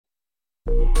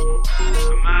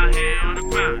I'm out here on the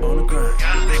grind.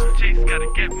 Gotta make a chase, gotta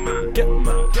get mine.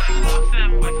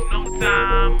 24/7, wasting no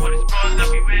time. All these bras that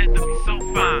we with, that be so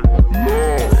fine.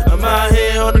 I'm out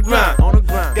here on the grind.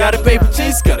 Got a paper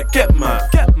chase, gotta get mine.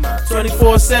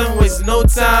 24/7, wasting no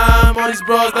time. All these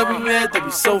bras that we with, that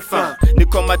be so fine.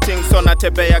 Niko mating so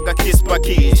natembeaga kiss pa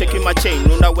kiss. Cheki my chain,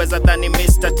 unaweza dhani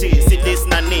Mr. T. Si this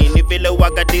na ni vile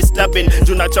waga disturbing.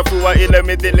 Juna chafua ile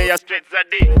midhile ya straight za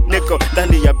D. Niko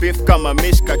ndani ya beef kama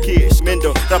Mishka Kish.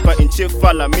 Mindo rapper in chief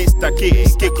fala Mr.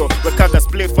 Kiss. Kiko wekaga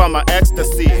spliff for my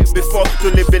ecstasy. Before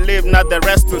to believe, not the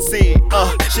rest will see.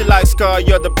 She likes Scar,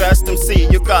 you're the best MC.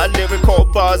 You got lyrical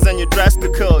bars and you dress the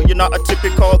cool. You're not a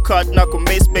typical cut knuckle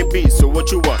miss baby. So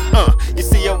what you want? You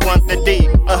see you want the D.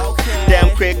 Damn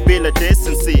quick bill of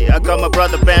decency. I got my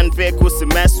brother Ben Vic who's to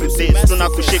mess with this.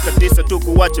 Tunakushika disa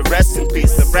tuku watch a rest in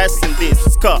peace. The rest in this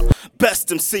is called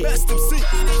Best MC.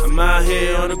 I'm out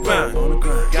here on the grind.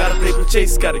 Got a paper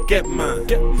chase, gotta get mine.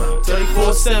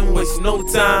 24/7, wasting no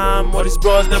time. All these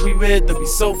bras that we with, that be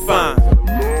so fine.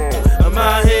 I'm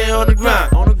out here on the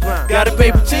grind. Got a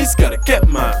paper chase, gotta get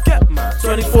mine.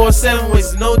 24/7,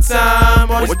 wasting no time.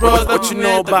 All these bras that we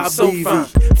with, that be so fine.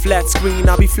 Flat screen,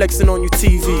 I be flexing on your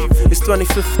TV. It's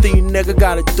 2015, nigga,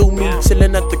 gotta do me.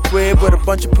 Chillin' at the crib with a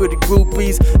bunch of pretty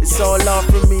groupies. It's all off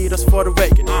for me, that's for the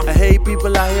record. I hate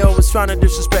people out here always trying to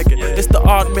disrespect it. It's the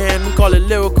art, man, we call it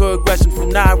lyrical aggression. From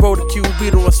Nairo to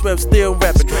QB to I swear I'm still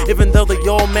rapping. Even though they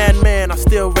all man, I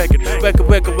still record.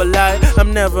 Record, will lie,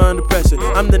 I'm never under pressure.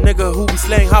 I'm the nigga who be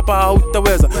slaying hapa out the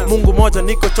weather. Mungu moja,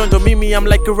 niko chonjo, mimi, I'm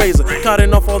like a razor.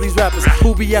 Cutting off all these rappers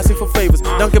who be asking for favors.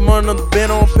 Don't get money on the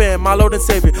bin on pen, my Lord and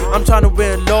Savior. I'm trying to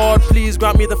win, Lord, please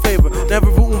grant me the favor. Never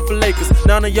rooting for Lakers,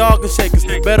 none of y'all can shake us.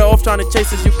 Better off trying to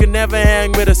chase us, you can never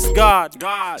hang with us. God,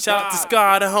 shout out to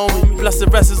Scar, the homie. Plus the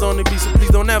rest is on the beat, so please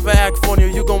don't ever act funny or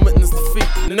you gon' witness defeat.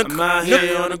 I'm out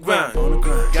here on the grind.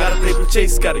 Got a paper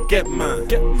chase, gotta get mine.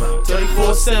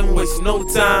 24/7, wasting no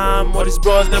time. All these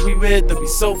bras that we with, that be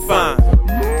so fine.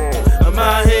 I'm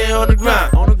out here on the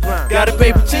grind. Got a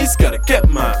paper chase, gotta get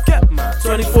mine.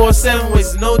 24/7,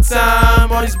 wasting no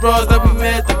time. All these bras that we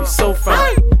with, that be so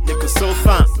fine. Nigga so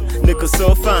fine, nigga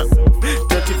so fine.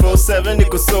 24/7,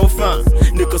 nigga so fine,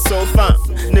 nigga so fine,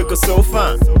 nigga so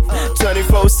fine.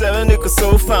 24/7, nigga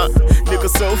so fine, nigga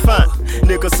so fine,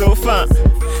 nigga so fine.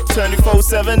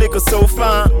 24/7, nigga so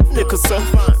fine, nigga so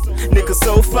fine, nigga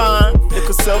so fine,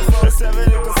 nigga so fine,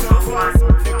 nigga so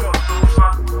fine.